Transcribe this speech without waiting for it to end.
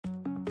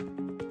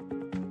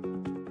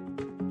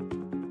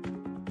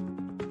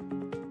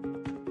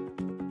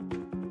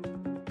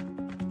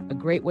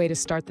great way to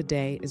start the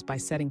day is by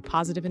setting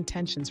positive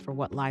intentions for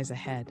what lies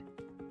ahead.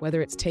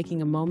 Whether it's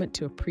taking a moment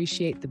to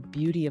appreciate the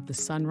beauty of the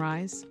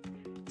sunrise,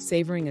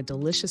 savoring a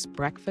delicious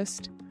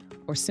breakfast,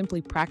 or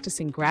simply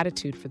practicing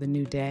gratitude for the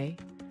new day,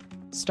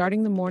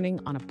 starting the morning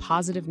on a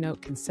positive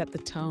note can set the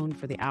tone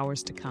for the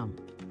hours to come.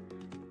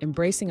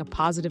 Embracing a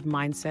positive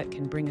mindset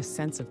can bring a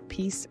sense of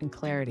peace and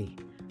clarity,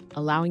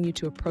 allowing you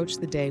to approach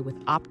the day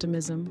with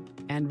optimism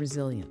and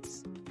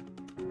resilience.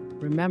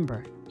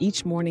 Remember,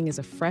 each morning is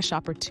a fresh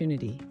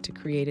opportunity to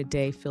create a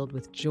day filled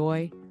with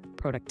joy,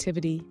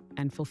 productivity,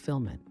 and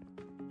fulfillment.